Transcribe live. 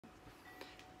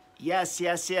Yes.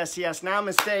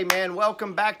 Namaste, man.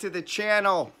 Welcome back to the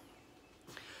channel.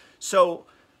 So,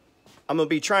 I'm going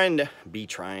to can't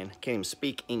even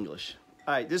speak English.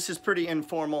 All right, this is pretty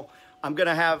informal. I'm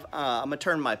going to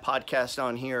turn my podcast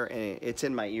on here, and it's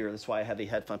in my ear. That's why I have the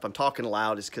headphones. If I'm talking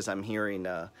loud, it's because I'm hearing,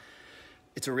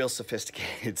 it's a real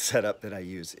sophisticated setup that I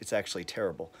use. It's actually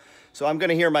terrible. So I'm going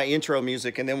to hear my intro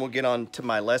music, and then we'll get on to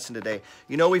my lesson today.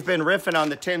 You know, we've been riffing on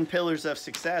the 10 pillars of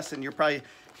success, and you're probably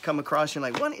come across, you're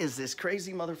like, what is this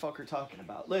crazy motherfucker talking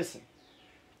about? Listen,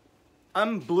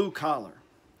 I'm blue collar.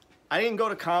 I didn't go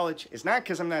to college. It's not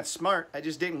because I'm not smart. I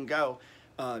just didn't go.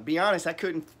 Be honest, I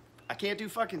can't do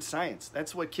fucking science.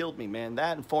 That's what killed me, man.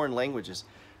 That and foreign languages.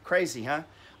 Crazy, huh?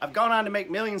 I've gone on to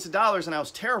make millions of dollars, and I was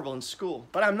terrible in school.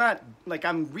 But I'm not, like,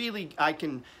 I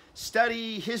can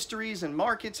study histories and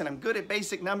markets, and I'm good at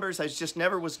basic numbers. I just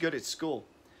never was good at school.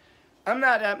 I'm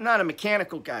not a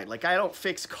mechanical guy. Like, I don't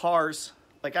fix cars.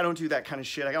 Like, I don't do that kind of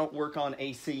shit. I don't work on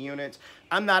AC units.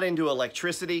 I'm not into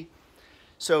electricity.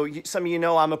 So some of you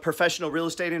know I'm a professional real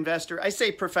estate investor. I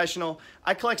say professional.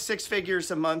 I collect 6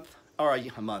 figures a month, or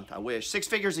a month, I wish. 6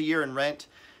 figures a year in rent.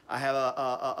 I have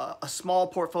a small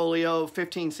portfolio,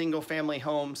 15 single family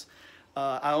homes.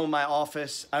 I own my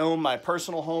office. I own my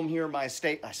personal home here, my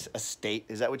estate. Estate,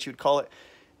 is that what you'd call it?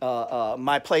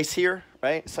 My place here,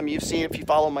 right? Some of you have seen it if you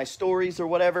follow my stories or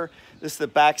whatever. This is the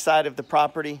back side of the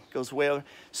property, goes way.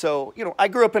 So, you know, I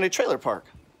grew up in a trailer park.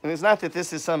 And it's not that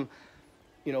this is some,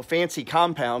 you know, fancy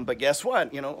compound, but guess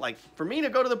what? You know, like for me to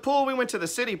go to the pool, we went to the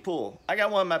city pool. I got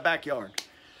one in my backyard.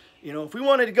 You know, if we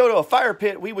wanted to go to a fire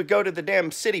pit, we would go to the damn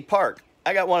city park.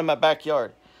 I got one in my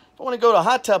backyard. If I want to go to a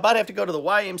hot tub, I'd have to go to the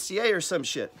YMCA or some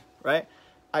shit, right?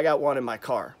 I got one in my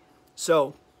car.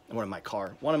 So, one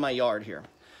in my yard here.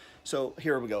 So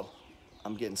here we go.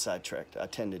 I'm getting sidetracked. I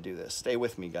tend to do this. Stay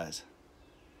with me, guys.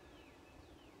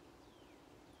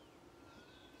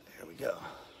 There we go.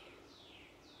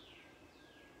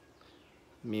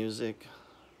 Music.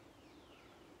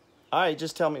 All right,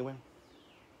 just tell me when.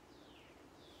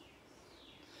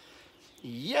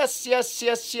 Yes.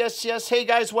 Hey,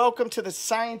 guys, welcome to the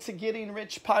Science of Getting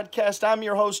Rich podcast. I'm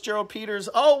your host, Gerald Peters.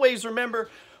 Always remember,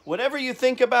 whatever you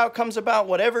think about comes about.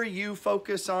 Whatever you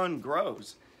focus on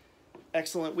grows.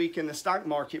 Excellent week in the stock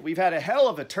market. We've had a hell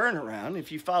of a turnaround.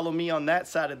 If you follow me on that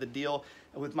side of the deal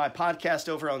with my podcast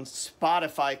over on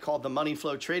Spotify called the Money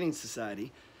Flow Trading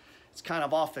Society, it's kind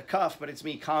of off the cuff, but it's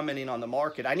me commenting on the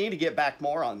market. I need to get back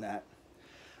more on that.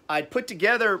 I put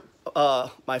together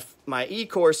my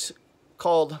e-course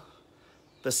called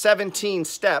the 17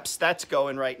 Steps. That's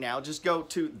going right now. Just go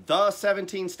to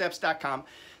the17steps.com.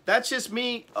 That's just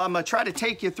me. I'm going to try to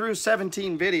take you through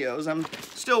 17 videos. I'm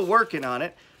still working on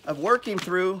it. Of working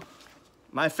through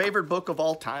my favorite book of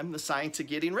all time, The Science of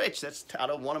Getting Rich. That's the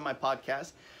title of one of my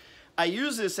podcasts. I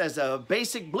use this as a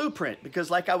basic blueprint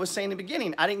because, like I was saying in the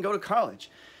beginning, I didn't go to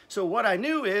college. So what I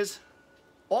knew is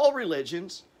all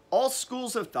religions, all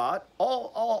schools of thought,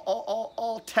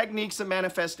 all techniques of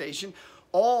manifestation,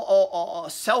 all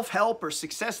self-help or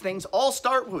success things all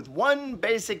start with one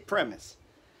basic premise.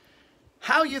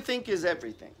 How you think is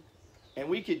everything. And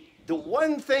the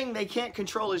one thing they can't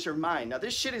control is your mind. Now,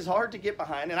 this shit is hard to get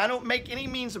behind, and I don't make any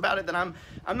means about it that I'm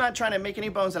not trying to make any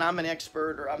bones that I'm an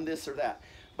expert or I'm this or that.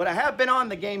 But I have been on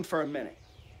the game for a minute.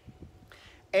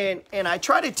 And I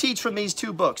try to teach from these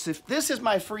 2 books. If this is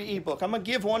my free ebook, I'm going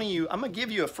to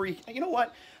give you a free, you know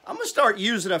what? I'm going to start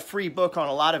using a free book on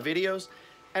a lot of videos,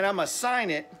 and I'm going to sign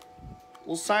it.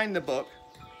 We'll sign the book,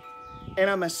 and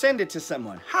I'm going to send it to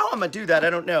someone. How I'm going to do that, I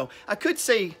don't know. I could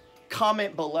say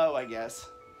comment below, I guess.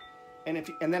 And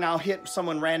then I'll hit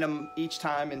someone random each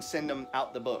time and send them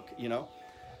out the book, you know.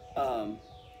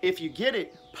 If you get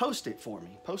it, post it for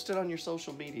me. Post it on your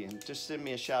social media and just send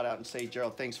me a shout out and say,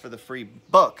 Gerald, thanks for the free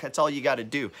book. That's all you got to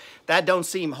do. That don't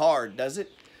seem hard, does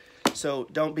it? So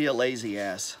don't be a lazy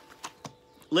ass.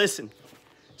 Listen,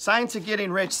 Science of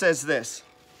Getting Rich says this.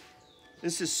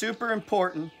 This is super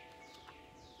important.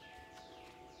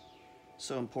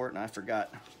 So important, I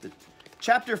forgot.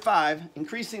 Chapter 5,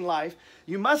 Increasing Life.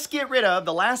 You must get rid of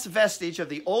the last vestige of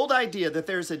the old idea that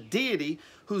there's a deity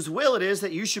whose will it is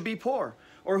that you should be poor,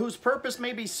 or whose purpose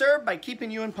may be served by keeping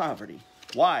you in poverty.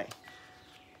 Why?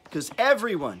 Because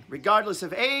everyone, regardless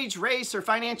of age, race, or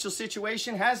financial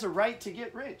situation, has a right to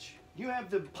get rich. You have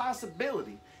the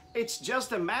possibility. It's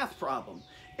just a math problem.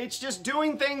 It's just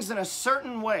doing things in a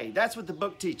certain way. That's what the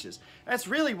book teaches. That's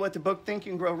really what the book Think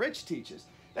and Grow Rich teaches.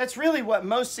 That's really what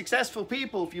most successful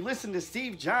people, if you listen to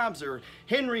Steve Jobs or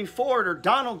Henry Ford or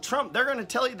Donald Trump, they're going to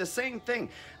tell you the same thing.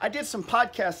 I did some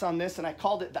podcasts on this and I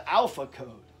called it the Alpha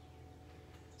Code.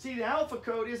 See, the alpha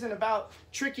code isn't about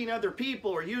tricking other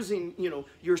people or using,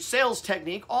 your sales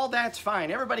technique. All that's fine.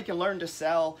 Everybody can learn to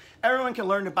sell. Everyone can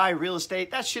learn to buy real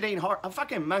estate. That shit ain't hard. A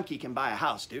fucking monkey can buy a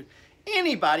house, dude.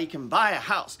 Anybody can buy a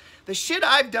house. The shit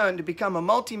I've done to become a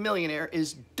multimillionaire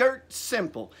is dirt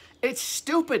simple. It's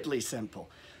stupidly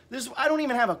simple. I don't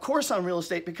even have a course on real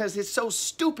estate because it's so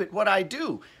stupid what I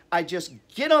do. I just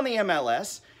get on the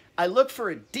MLS. I look for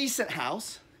a decent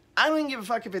house. I don't even give a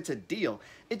fuck if it's a deal.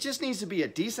 It just needs to be a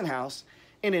decent house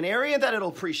in an area that it'll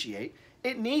appreciate.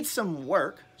 It needs some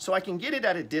work so I can get it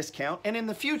at a discount, and in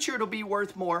the future it'll be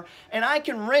worth more, and I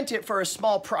can rent it for a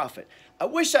small profit. I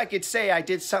wish I could say I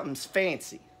did something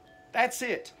fancy. That's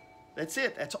it. That's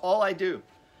it. That's all I do.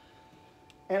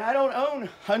 And I don't own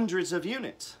hundreds of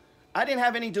units. I didn't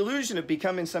have any delusion of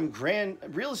becoming some grand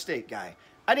real estate guy.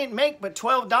 I didn't make but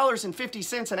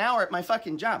 $12.50 an hour at my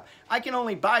fucking job. I can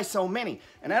only buy so many.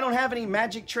 And I don't have any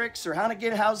magic tricks or how to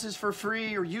get houses for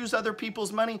free or use other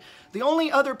people's money. The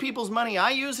only other people's money I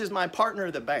use is my partner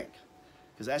at the bank.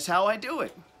 Because that's how I do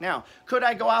it. Now, could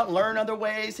I go out and learn other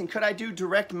ways? And could I do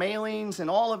direct mailings and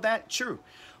all of that? True.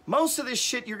 Most of this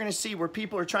shit you're going to see where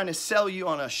people are trying to sell you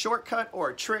on a shortcut or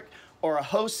a trick or a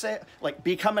wholesale, like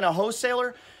becoming a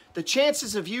wholesaler, the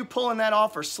chances of you pulling that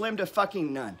off are slim to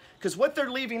fucking none. Because what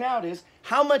they're leaving out is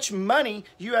how much money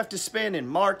you have to spend in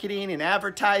marketing and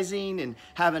advertising and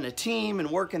having a team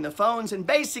and working the phones. And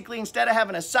basically, instead of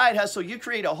having a side hustle, you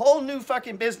create a whole new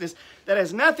fucking business that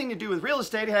has nothing to do with real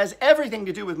estate. It has everything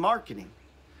to do with marketing.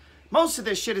 Most of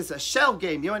this shit is a shell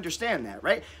game. You understand that,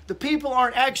 right? The people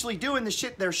aren't actually doing the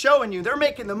shit they're showing you. They're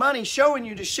making the money showing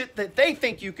you the shit that they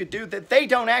think you could do that they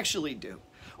don't actually do.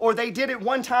 Or they did it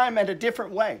one time at a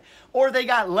different way. Or they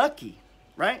got lucky,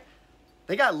 right?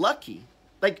 They got lucky.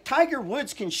 Like Tiger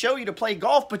Woods can show you to play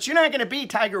golf, but you're not going to be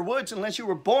Tiger Woods unless you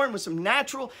were born with some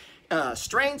natural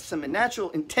strengths, some natural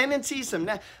tendencies,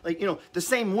 the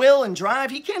same will and drive.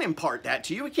 He can't impart that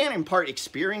to you. He can't impart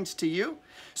experience to you.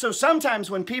 So sometimes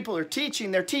when people are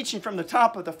teaching, they're teaching from the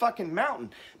top of the fucking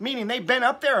mountain, meaning they've been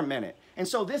up there a minute. And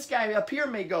so this guy up here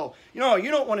may go, you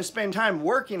don't want to spend time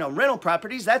working on rental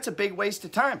properties. That's a big waste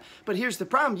of time. But here's the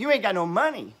problem. You ain't got no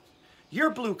money. You're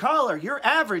blue collar. You're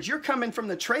average. You're coming from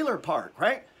the trailer park,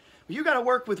 right? You got to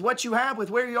work with what you have,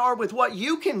 with where you are, with what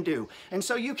you can do. And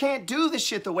so you can't do the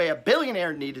shit the way a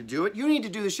billionaire need to do it. You need to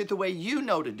do the shit the way you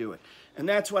know to do it. And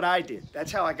that's what I did.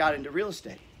 That's how I got into real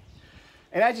estate.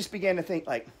 And I just began to think,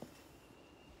 like,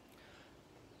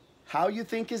 how you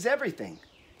think is everything.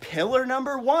 Pillar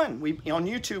number one. On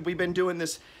YouTube, we've been doing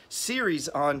this series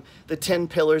on the 10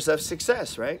 pillars of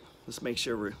success, right? Let's make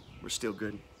sure we're still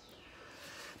good.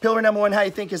 Pillar number one, how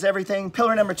you think is everything.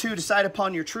 Pillar number two, decide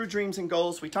upon your true dreams and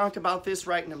goals. We talked about this,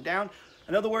 writing them down.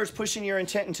 In other words, pushing your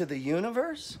intent into the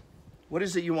universe. What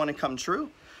is it you want to come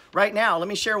true? Right now, let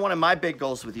me share one of my big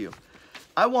goals with you.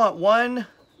 I want $1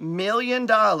 million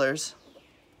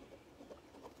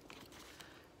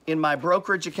in my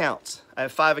brokerage accounts. I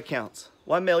have 5 accounts.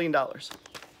 $1 million.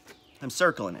 I'm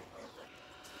circling it.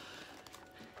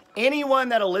 Anyone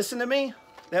that'll listen to me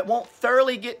that won't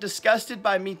thoroughly get disgusted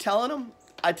by me telling them,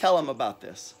 I tell them about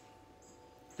this.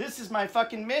 This is my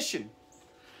fucking mission.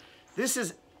 This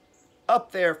is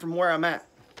up there from where I'm at.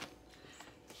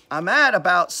 I'm at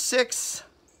about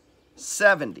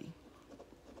 670.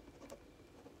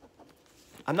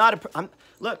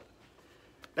 Look,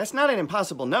 that's not an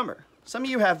impossible number. Some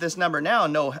of you have this number now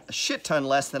and know a shit ton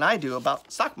less than I do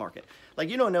about stock market. Like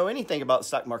you don't know anything about the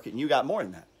stock market and you got more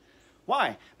than that.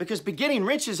 Why? Because beginning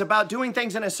rich is about doing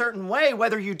things in a certain way,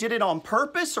 whether you did it on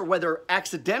purpose or whether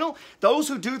accidental. Those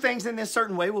who do things in this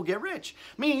certain way will get rich.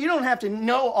 Meaning you don't have to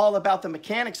know all about the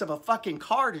mechanics of a fucking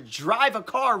car to drive a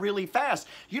car really fast.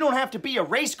 You don't have to be a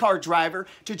race car driver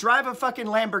to drive a fucking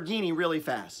Lamborghini really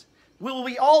fast. Will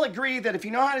we all agree that if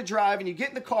you know how to drive and you get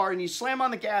in the car and you slam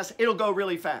on the gas, it'll go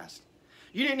really fast?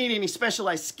 You didn't need any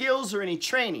specialized skills or any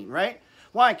training, right?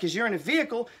 Why? Because you're in a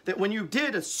vehicle that when you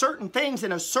did certain things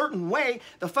in a certain way,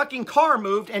 the fucking car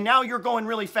moved and now you're going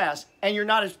really fast and you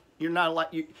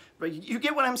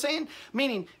get what I'm saying?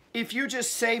 Meaning, if you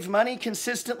just save money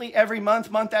consistently every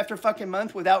month, month after fucking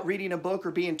month without reading a book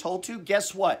or being told to,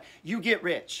 guess what? You get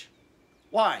rich.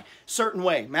 Why? Certain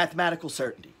way, mathematical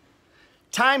certainty.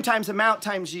 Time times amount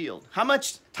times yield. How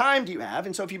much time do you have?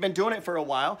 And so if you've been doing it for a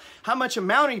while, how much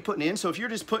amount are you putting in? So if you're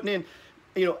just putting in,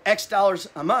 X dollars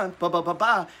a month,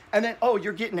 and then,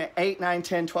 you're getting an 8, 9,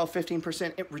 10, 12,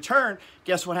 15% return,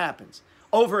 guess what happens?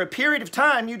 Over a period of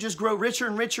time, you just grow richer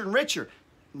and richer and richer.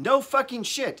 No fucking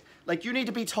shit. Like you need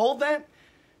to be told that?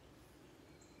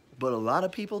 But a lot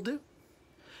of people do.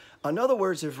 In other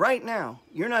words, if right now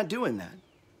you're not doing that,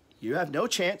 you have no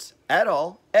chance at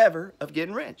all, ever, of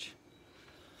getting rich.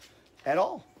 at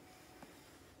all.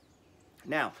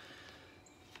 Now,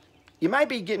 you might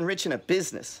be getting rich in a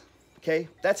business, okay?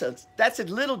 That's a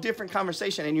little different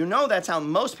conversation, and you know that's how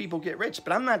most people get rich,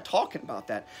 but I'm not talking about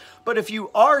that. But if you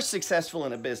are successful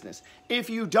in a business, if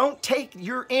you don't take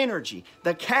your energy,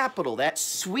 the capital, that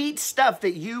sweet stuff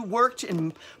that you worked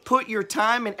and put your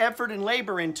time and effort and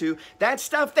labor into, that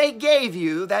stuff they gave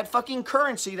you, that fucking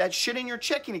currency, that shit in your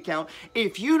checking account,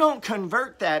 if you don't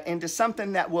convert that into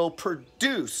something that will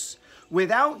produce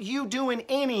without you doing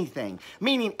anything,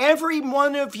 meaning every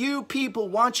one of you people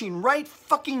watching right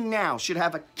fucking now should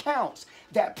have accounts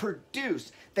that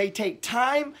produce. They take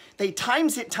time, they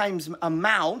times it times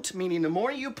amount, meaning the more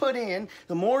you put in,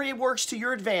 the more it works to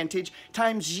your advantage,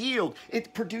 times yield.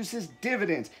 It produces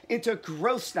dividends. It's a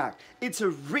growth stock. It's a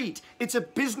REIT. It's a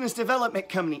business development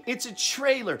company. It's a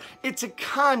trailer. It's a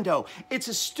condo. It's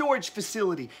a storage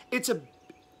facility. It's a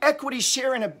equity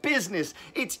share in a business.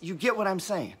 You get what I'm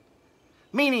saying?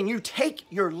 Meaning you take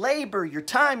your labor, your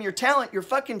time, your talent, your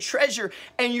fucking treasure,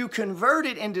 and you convert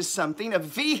it into something, a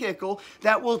vehicle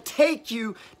that will take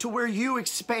you to where you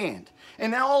expand.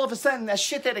 And now all of a sudden that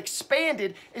shit that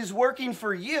expanded is working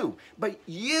for you. But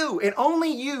you, and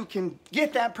only you, can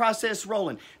get that process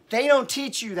rolling. They don't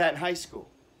teach you that in high school.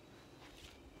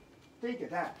 Think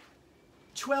of that.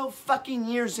 12 fucking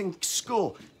years in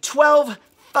school. 12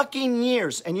 fucking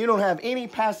years, and you don't have any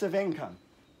passive income.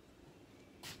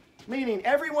 Meaning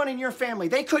everyone in your family,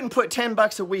 they couldn't put 10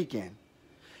 bucks a week in.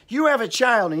 You have a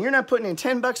child and you're not putting in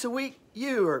 10 bucks a week?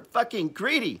 You are fucking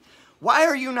greedy. Why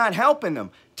are you not helping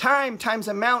them? Time times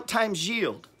amount times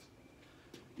yield.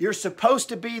 You're supposed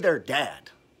to be their dad.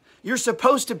 You're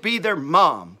supposed to be their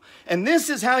mom. And this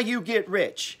is how you get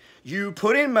rich. You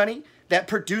put in money that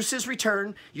produces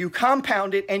return, you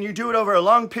compound it, and you do it over a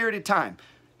long period of time.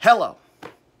 Hello.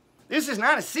 This is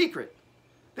not a secret.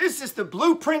 This is the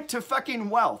blueprint to fucking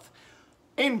wealth.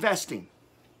 Investing.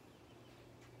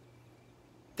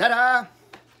 Ta-da!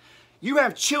 You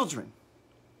have children.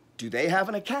 Do they have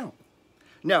an account?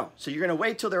 No. So you're going to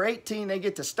wait till they're 18, they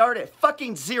get to start at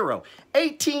fucking zero.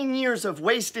 18 years of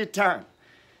wasted time.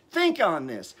 Think on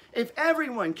this. If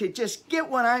everyone could just get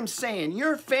what I'm saying,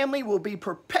 your family will be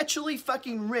perpetually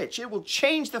fucking rich. It will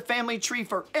change the family tree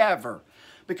forever.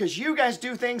 Because you guys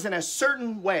do things in a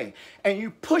certain way. And you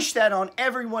push that on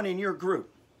everyone in your group.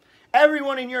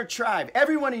 Everyone in your tribe.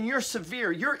 Everyone in your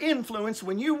sphere. Your influence.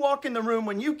 When you walk in the room,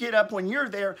 when you get up, when you're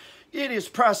there, it is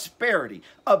prosperity.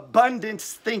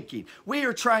 Abundance thinking. We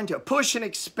are trying to push and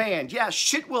expand. Yeah,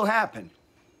 shit will happen.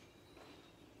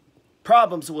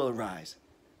 Problems will arise.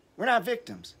 We're not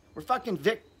victims. We're fucking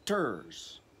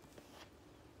victors.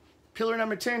 Pillar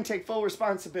number 10, take full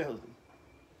responsibility.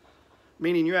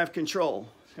 Meaning you have control.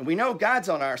 And we know God's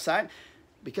on our side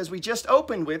because we just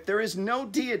opened with there is no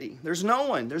deity. There's no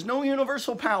one. There's no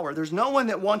universal power. There's no one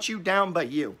that wants you down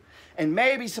but you. And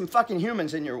maybe some fucking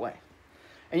humans in your way.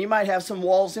 And you might have some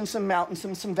walls and some mountains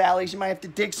and some valleys. You might have to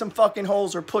dig some fucking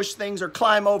holes or push things or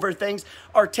climb over things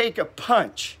or take a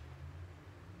punch.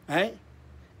 Right?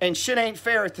 And shit ain't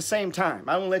fair at the same time.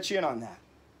 I won't let you in on that.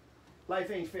 Life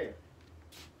ain't fair.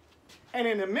 And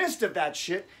in the midst of that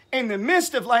shit, in the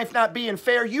midst of life not being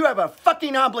fair, you have a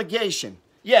fucking obligation.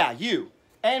 Yeah, you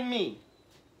and me.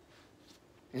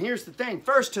 And here's the thing.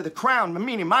 First to the crown,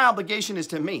 meaning my obligation is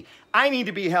to me. I need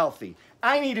to be healthy.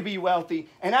 I need to be wealthy.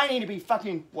 And I need to be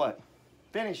fucking what?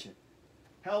 Finish it.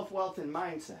 Health, wealth, and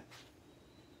mindset.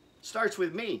 Starts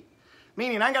with me.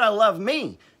 Meaning I gotta love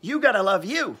me. You gotta love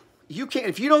you. You can't,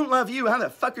 if you don't love you, how the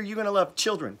fuck are you gonna love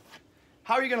children?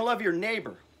 How are you gonna love your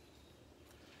neighbor?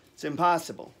 It's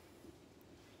impossible.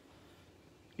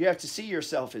 You have to see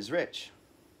yourself as rich.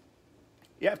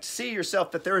 You have to see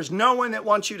yourself that there is no one that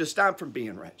wants you to stop from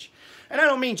being rich. And I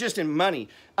don't mean just in money.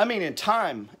 I mean in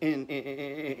time.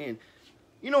 You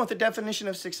know what the definition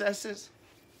of success is?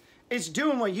 It's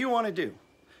doing what you want to do.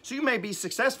 So you may be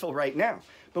successful right now,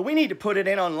 but we need to put it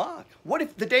in on lock. What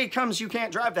if the day comes you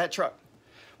can't drive that truck?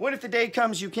 What if the day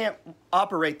comes you can't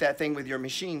operate that thing with your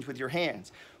machines, with your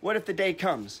hands? What if the day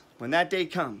comes, when that day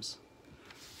comes?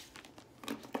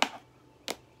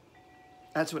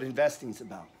 That's what investing's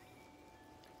about.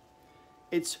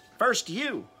 It's first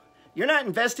you. You're not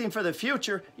investing for the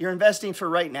future, you're investing for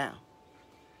right now.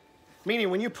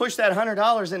 Meaning when you push that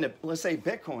 $100 into, let's say,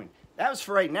 Bitcoin, that was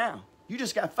for right now. You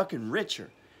just got fucking richer.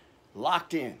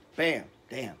 Locked in. Bam.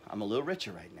 Damn, I'm a little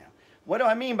richer right now. What do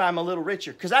I mean by I'm a little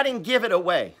richer? Because I didn't give it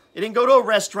away. It didn't go to a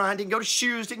restaurant, didn't go to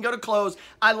shoes, didn't go to clothes.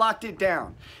 I locked it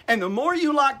down. And the more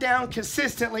you lock down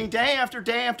consistently, day after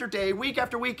day after day, week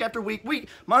after week after week,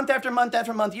 month after month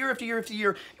after month, year after year after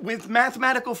year, with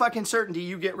mathematical fucking certainty,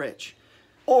 you get rich.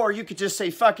 Or you could just say,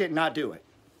 fuck it, and not do it.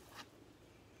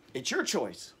 It's your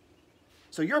choice.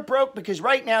 So you're broke because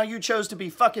right now you chose to be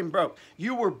fucking broke.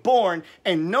 You were born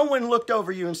and no one looked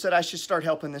over you and said, I should start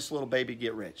helping this little baby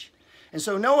get rich. And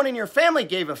so no one in your family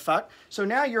gave a fuck. So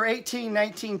now you're 18,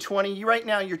 19, 20. Right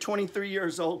now you're 23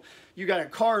 years old. You got a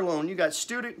car loan. You got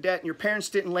student debt and your parents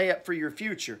didn't lay up for your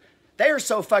future. They are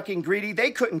so fucking greedy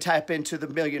they couldn't tap into the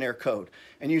millionaire code.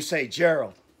 And you say,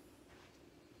 Gerald,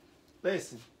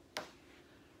 listen.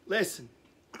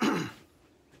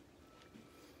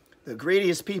 The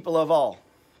greediest people of all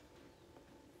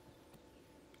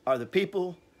are the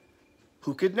people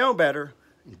who could know better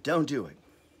and don't do it.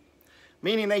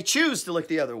 Meaning they choose to look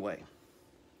the other way.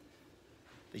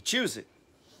 They choose it.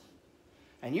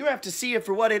 And you have to see it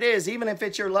for what it is, even if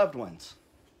it's your loved ones.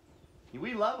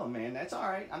 We love them, man. That's all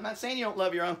right. I'm not saying you don't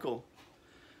love your uncle.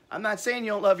 I'm not saying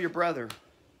you don't love your brother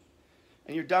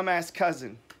and your dumbass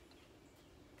cousin.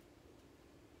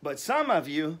 But some of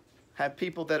you have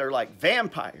people that are like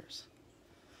vampires.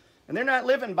 And they're not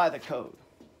living by the code.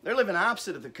 They're living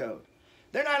opposite of the code.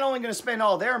 They're not only going to spend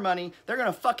all their money, they're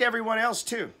going to fuck everyone else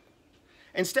too.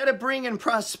 Instead of bringing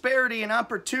prosperity and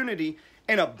opportunity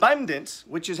and abundance,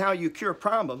 which is how you cure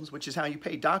problems, which is how you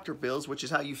pay doctor bills, which is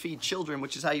how you feed children,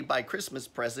 which is how you buy Christmas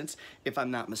presents, if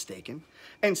I'm not mistaken.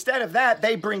 Instead of that,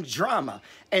 they bring drama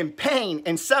and pain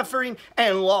and suffering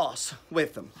and loss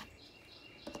with them.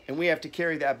 And we have to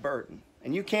carry that burden.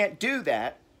 And you can't do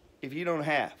that if you don't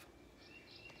have.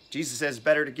 Jesus says it's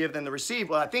better to give than to receive.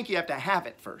 Well, I think you have to have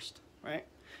it first, right?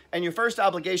 And your first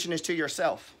obligation is to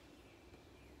yourself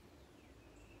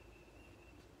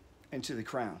and to the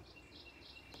crown.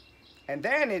 And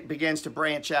then it begins to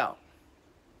branch out.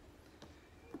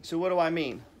 So what do I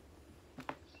mean?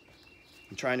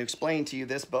 I'm trying to explain to you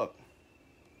this book.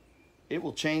 It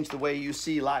will change the way you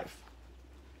see life.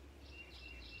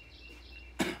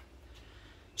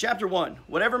 Chapter 1.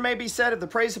 Whatever may be said of the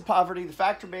praise of poverty, the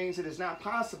fact remains it is not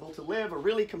possible to live a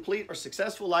really complete or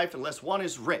successful life unless one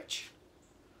is rich.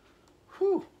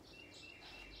 Whew.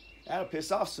 That'll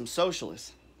piss off some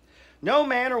socialists. No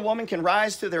man or woman can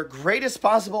rise to their greatest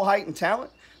possible height and talent,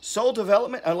 soul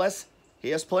development, unless he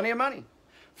has plenty of money.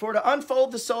 For to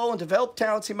unfold the soul and develop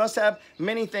talents, he must have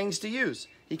many things to use.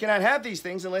 He cannot have these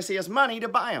things unless he has money to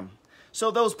buy them. So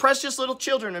those precious little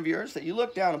children of yours that you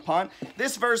look down upon,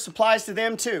 this verse applies to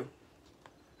them too.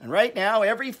 And right now,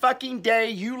 every fucking day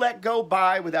you let go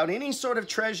by without any sort of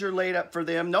treasure laid up for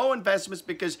them, no investments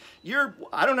because you're,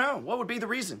 I don't know, what would be the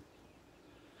reason?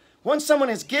 Once someone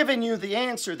has given you the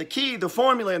answer, the key, the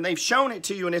formula, and they've shown it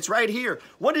to you and it's right here,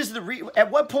 what is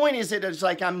at what point is it it's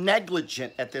like I'm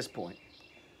negligent at this point?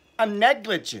 I'm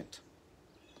negligent.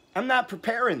 I'm not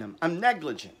preparing them. I'm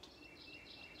negligent.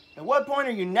 At what point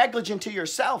are you negligent to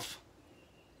yourself?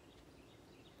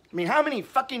 I mean, how many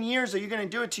fucking years are you going to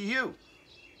do it to you?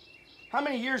 How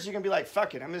many years are you going to be like,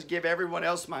 fuck it, I'm going to give everyone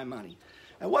else my money?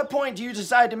 At what point do you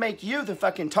decide to make you the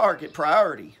fucking target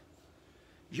priority?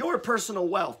 Your personal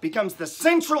wealth becomes the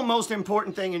central most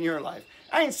important thing in your life.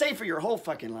 I didn't say for your whole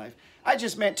fucking life. I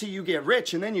just meant till you get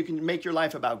rich and then you can make your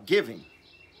life about giving.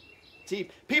 See,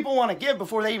 people want to give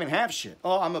before they even have shit.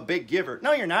 Oh, I'm a big giver.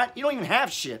 No, you're not. You don't even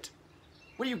have shit.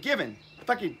 What are you giving?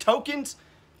 Fucking tokens?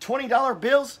 $20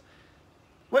 bills?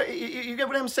 What, you get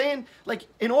what I'm saying? Like,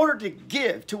 in order to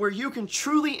give to where you can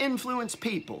truly influence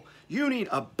people, you need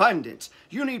abundance.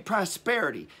 You need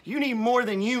prosperity. You need more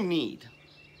than you need.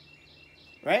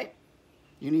 Right?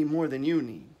 You need more than you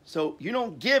need. So you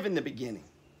don't give in the beginning.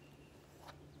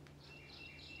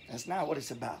 That's not what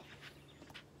it's about.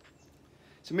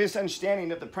 It's a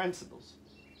misunderstanding of the principles.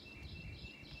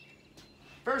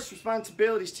 First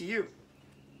responsibility is to you.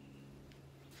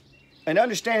 And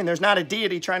understanding there's not a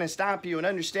deity trying to stop you, and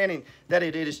understanding that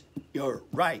it is your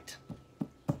right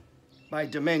by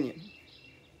dominion.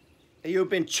 That you've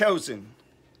been chosen.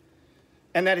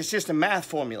 And that it's just a math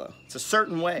formula. It's a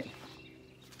certain way.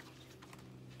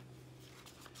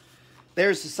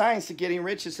 There's the science of getting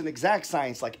rich. It's an exact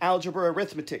science like algebra,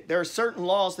 arithmetic. There are certain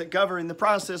laws that govern the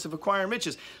process of acquiring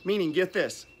riches. Meaning, get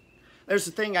this. There's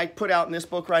the thing I put out in this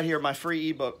book right here, my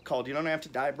free ebook called You Don't Have to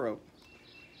Die Broke.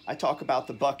 I talk about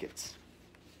the buckets.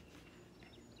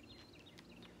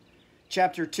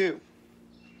 Chapter 2.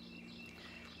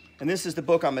 And this is the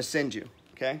book I'm going to send you,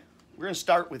 okay? We're going to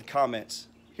start with comments.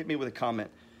 Hit me with a comment,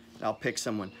 and I'll pick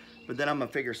someone. But then I'm going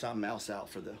to figure something else out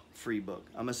for the free book.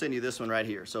 I'm going to send you this one right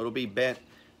here. So it'll be bent,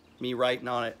 me writing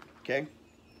on it, okay?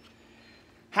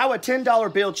 How a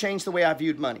 $10 bill changed the way I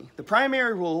viewed money. The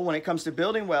primary rule when it comes to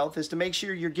building wealth is to make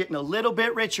sure you're getting a little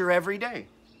bit richer every day.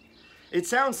 It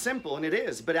sounds simple, and it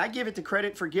is, but I give it the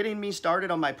credit for getting me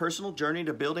started on my personal journey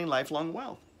to building lifelong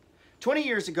wealth. 20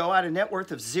 years ago, I had a net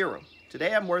worth of 0.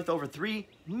 Today, I'm worth over $3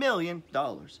 million.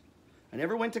 I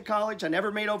never went to college. I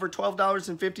never made over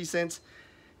 $12.50.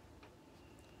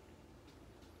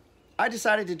 I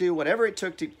decided to do whatever it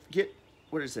took to get,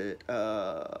 decided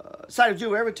to do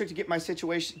whatever it took to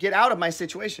get out of my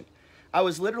situation. I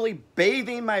was literally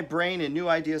bathing my brain in new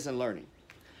ideas and learning.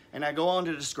 And I go on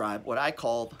to describe what I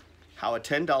called how a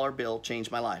 $10 bill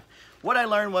changed my life. What I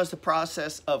learned was the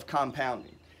process of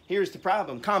compounding. Here's the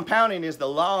problem. Compounding is the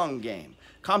long game.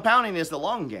 Compounding is the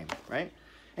long game, right?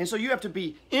 And so you have to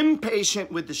be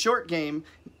impatient with the short game,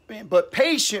 but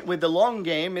patient with the long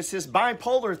game. It's this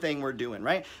bipolar thing we're doing,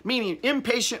 right? Meaning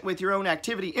impatient with your own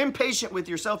activity, impatient with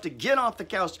yourself to get off the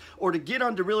couch or to get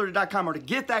onto realtor.com or to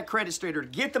get that credit straight or to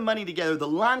get the money together, to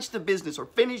launch the business or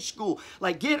finish school.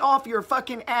 Like, get off your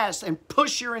fucking ass and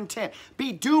push your intent.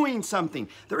 Be doing something.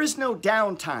 There is no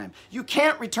downtime. You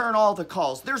can't return all the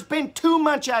calls. There's been too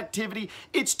much activity.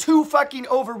 It's too fucking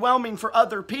overwhelming for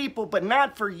other people, but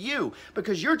not for you,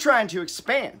 because you're trying to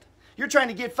expand. You're trying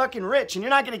to get fucking rich, and you're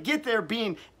not going to get there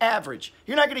being average.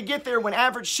 You're not going to get there when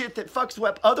average shit that fucks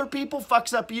up other people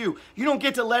fucks up you. You don't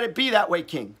get to let it be that way,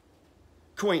 king,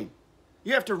 queen.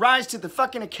 You have to rise to the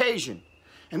fucking occasion.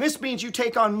 And this means you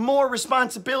take on more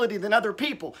responsibility than other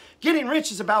people. Getting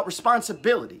rich is about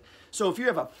responsibility. So if you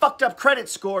have a fucked up credit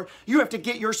score, you have to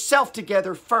get yourself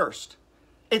together first.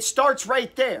 It starts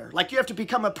right there. Like, you have to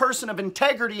become a person of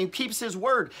integrity and keeps his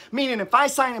word. Meaning, if I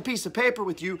sign a piece of paper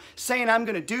with you saying I'm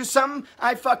going to do something,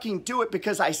 I fucking do it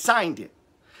because I signed it.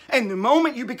 And the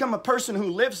moment you become a person who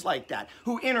lives like that,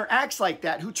 who interacts like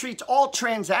that, who treats all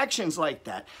transactions like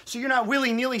that, so you're not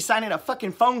willy-nilly signing a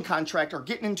fucking phone contract or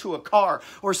getting into a car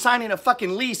or signing a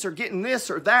fucking lease or getting this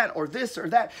or that or this or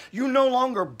that. You no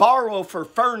longer borrow for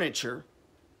furniture.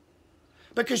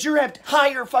 Because you have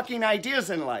higher fucking ideas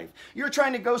in life. You're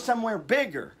trying to go somewhere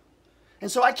bigger. And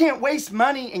so I can't waste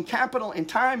money and capital and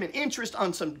time and interest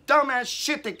on some dumbass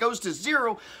shit that goes to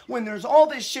zero when there's all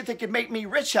this shit that could make me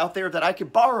rich out there that I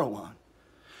could borrow on.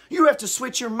 You have to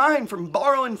switch your mind from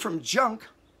borrowing from junk,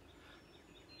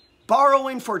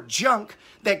 borrowing for junk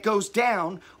that goes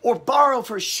down, or borrow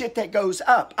for shit that goes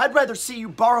up. I'd rather see you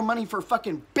borrow money for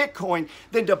fucking Bitcoin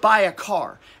than to buy a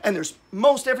car. And there's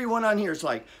most everyone on here is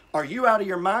like, are you out of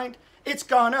your mind? It's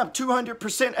gone up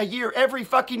 200% a year every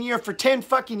fucking year for 10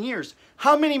 fucking years.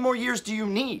 How many more years do you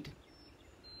need?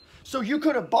 So you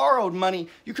could have borrowed money.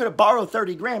 You could have borrowed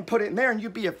 30 grand, put it in there, and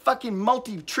you'd be a fucking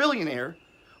multi-trillionaire.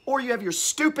 Or you have your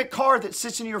stupid car that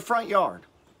sits in your front yard.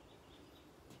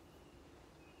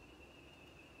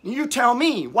 You tell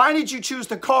me, why did you choose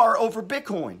the car over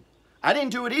Bitcoin? I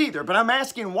didn't do it either, but I'm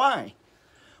asking why.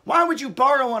 Why would you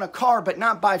borrow on a car but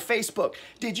not buy Facebook?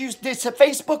 Did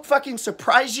Facebook fucking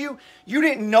surprise you? You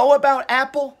didn't know about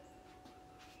Apple?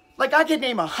 Like, I could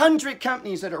name 100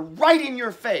 companies that are right in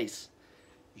your face.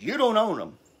 You don't own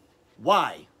them.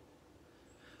 Why?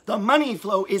 The money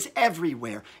flow is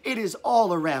everywhere. It is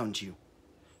all around you.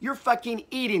 You're fucking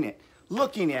eating it,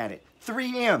 looking at it.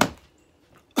 3M,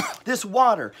 this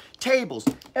water, tables,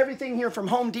 everything here from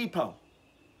Home Depot.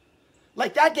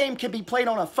 Like, that game can be played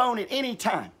on a phone at any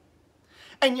time.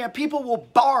 And yet people will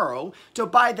borrow to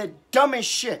buy the dumbest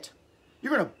shit.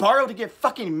 You're going to borrow to get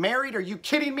fucking married? Are you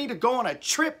kidding me? To go on a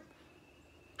trip?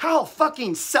 How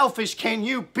fucking selfish can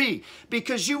you be?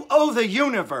 Because you owe the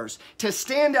universe to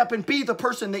stand up and be the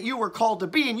person that you were called to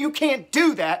be. And you can't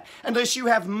do that unless you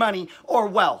have money or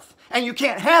wealth. And you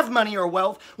can't have money or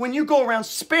wealth when you go around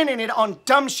spending it on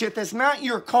dumb shit that's not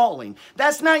your calling.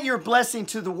 That's not your blessing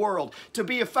to the world, to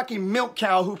be a fucking milk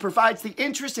cow who provides the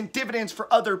interest and dividends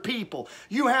for other people.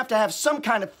 You have to have some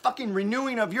kind of fucking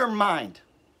renewing of your mind.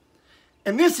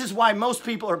 And this is why most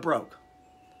people are broke.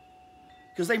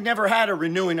 Because they've never had a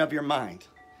renewing of your mind.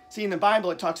 See, in the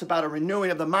Bible, it talks about a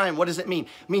renewing of the mind. What does it mean?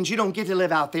 It means you don't get to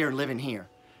live out there and live in here.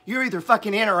 You're either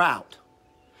fucking in or out.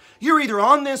 You're either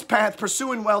on this path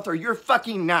pursuing wealth or you're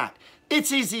fucking not.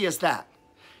 It's easy as that.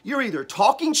 You're either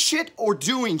talking shit or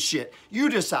doing shit. You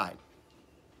decide.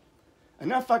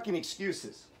 Enough fucking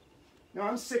excuses. No,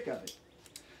 I'm sick of it.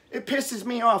 It pisses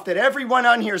me off that everyone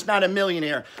on here is not a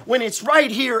millionaire when it's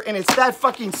right here and it's that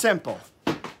fucking simple.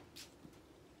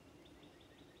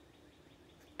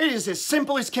 It is as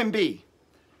simple as can be.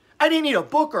 I didn't need a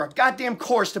book or a goddamn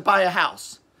course to buy a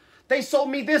house. They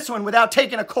sold me this one without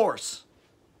taking a course.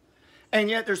 And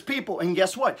yet there's people, and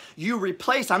guess what? You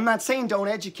replace, I'm not saying don't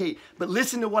educate, but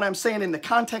listen to what I'm saying in the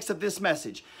context of this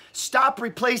message. Stop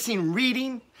replacing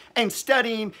reading and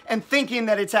studying and thinking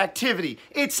that it's activity.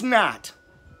 It's not.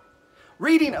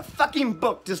 Reading a fucking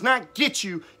book does not get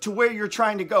you to where you're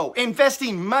trying to go.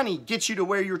 Investing money gets you to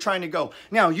where you're trying to go.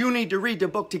 Now, you need to read the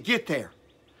book to get there.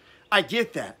 I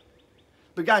get that.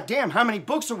 But goddamn, how many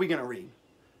books are we going to read?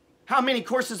 How many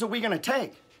courses are we going to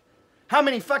take? How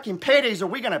many fucking paydays are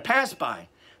we going to pass by?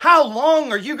 How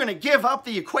long are you going to give up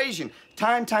the equation?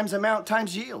 Time times amount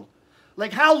times yield.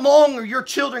 Like, how long are your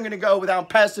children going to go without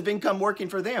passive income working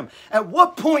for them? At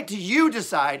what point do you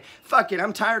decide, fuck it,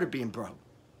 I'm tired of being broke?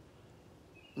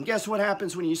 And guess what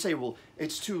happens when you say, well,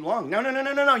 it's too long?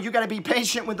 No. You got to be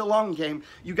patient with the long game.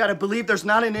 You got to believe there's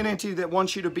not an entity that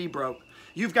wants you to be broke.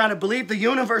 You've got to believe the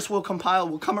universe will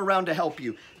come around to help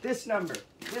you. This number,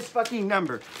 this fucking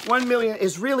number, 1 million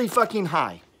is really fucking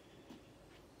high.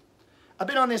 I've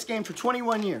been on this game for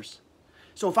 21 years.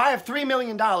 So if I have $3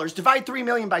 million, divide 3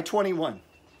 million by 21.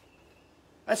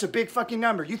 That's a big fucking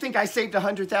number. You think I saved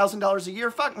 $100,000 a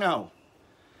year? Fuck no.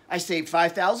 I saved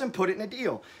 $5,000, put it in a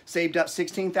deal. Saved up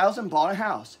 $16,000, bought a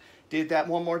house. Did that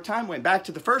one more time, went back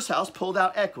to the first house, pulled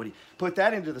out equity. Put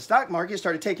that into the stock market,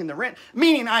 started taking the rent.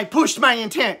 Meaning I pushed my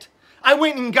intent. I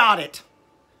went and got it.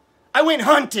 I went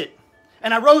hunt it.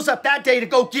 And I rose up that day to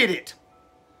go get it.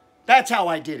 That's how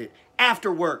I did it.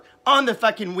 After work, on the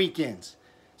fucking weekends.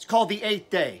 It's called the 8th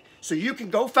day. So you can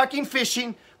go fucking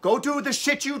fishing, go do the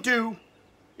shit you do.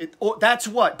 That's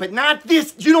what, but not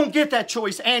this. You don't get that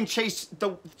choice and chase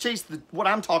what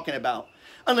I'm talking about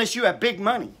unless you have big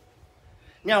money.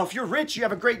 Now, if you're rich, you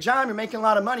have a great job, you're making a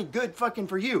lot of money, good fucking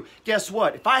for you. Guess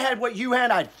what? If I had what you had,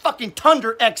 I'd fucking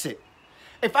thunder exit.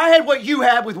 If I had what you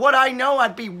had with what I know,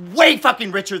 I'd be way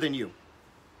fucking richer than you.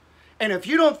 And if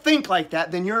you don't think like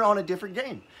that, then you're on a different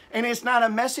game. And it's not a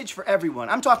message for everyone.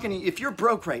 I'm talking, if you're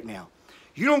broke right now,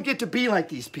 you don't get to be like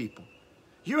these people.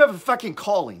 You have a fucking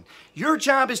calling. Your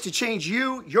job is to change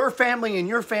you, your family, and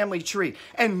your family tree.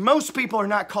 And most people are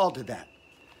not called to that.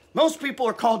 Most people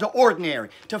are called to ordinary,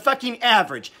 to fucking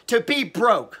average, to be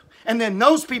broke. And then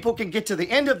those people can get to the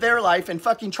end of their life and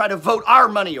fucking try to vote our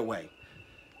money away.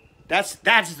 That's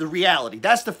the reality.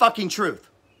 That's the fucking truth.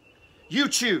 You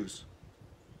choose.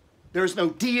 There's no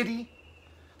deity.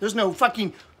 There's no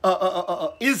fucking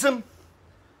ism.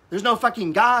 There's no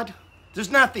fucking God.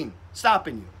 There's nothing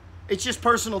stopping you. It's just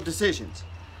personal decisions.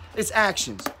 It's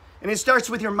actions. And it starts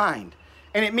with your mind.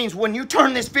 And it means when you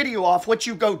turn this video off, what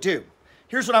you go do.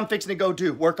 Here's what I'm fixing to go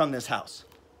do. Work on this house.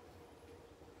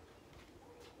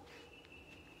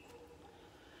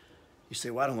 You say,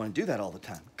 well, I don't want to do that all the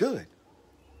time. Good.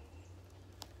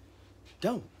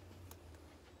 Don't.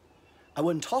 I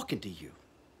wasn't talking to you.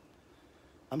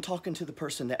 I'm talking to the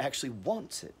person that actually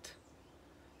wants it.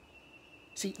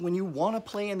 See, when you want to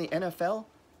play in the NFL,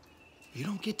 you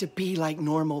don't get to be like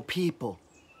normal people.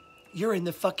 You're in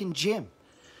the fucking gym.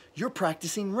 You're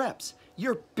practicing reps.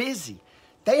 You're busy.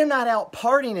 They are not out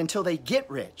partying until they get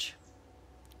rich.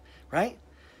 Right?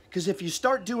 Because if you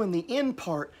start doing the end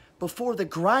part before the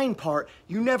grind part,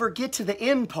 you never get to the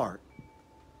end part.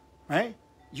 Right?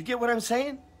 You get what I'm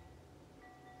saying?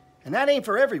 And that ain't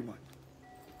for everyone.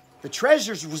 The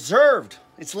treasure's reserved.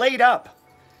 It's laid up.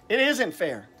 It isn't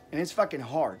fair. And it's fucking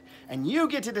hard. And you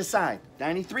get to decide.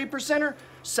 93%er,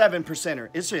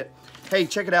 7%er. It's it. Hey,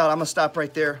 check it out. I'm going to stop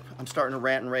right there. I'm starting to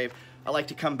rant and rave. I like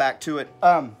to come back to it.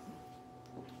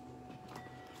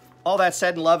 All that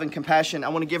said in love and compassion, I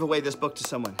want to give away this book to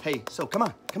someone. Hey, so come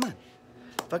on. Come on.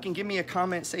 Fucking give me a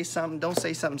comment. Say something. Don't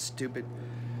say something stupid.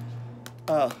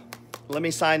 Let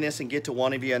me sign this and get to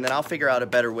one of you, and then I'll figure out a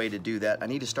better way to do that. I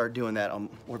need to start doing that on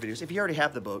more videos. If you already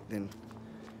have the book, then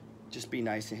just be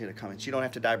nice and hit a comment. You don't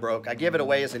have to die broke. I give it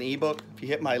away as an ebook. If you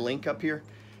hit my link up here,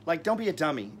 like, don't be a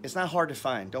dummy. It's not hard to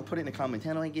find. Don't put it in the comments.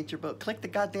 How do I get your book? Click the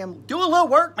goddamn, do a little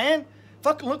work, man.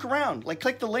 Fucking look around. Like,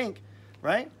 click the link,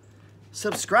 right?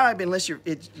 Subscribe unless you're,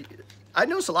 I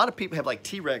notice a lot of people have like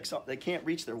T-Rex. They can't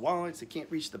reach their wallets. They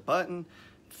can't reach the button.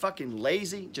 Fucking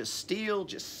lazy, just steal,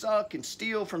 just suck and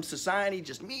steal from society,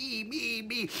 just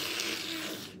me.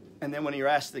 And then when you're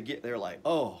asked to get, they're like,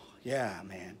 oh, yeah,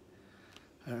 man.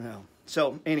 I don't know.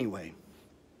 So anyway,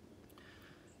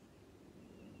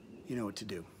 you know what to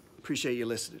do. Appreciate you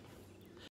listening.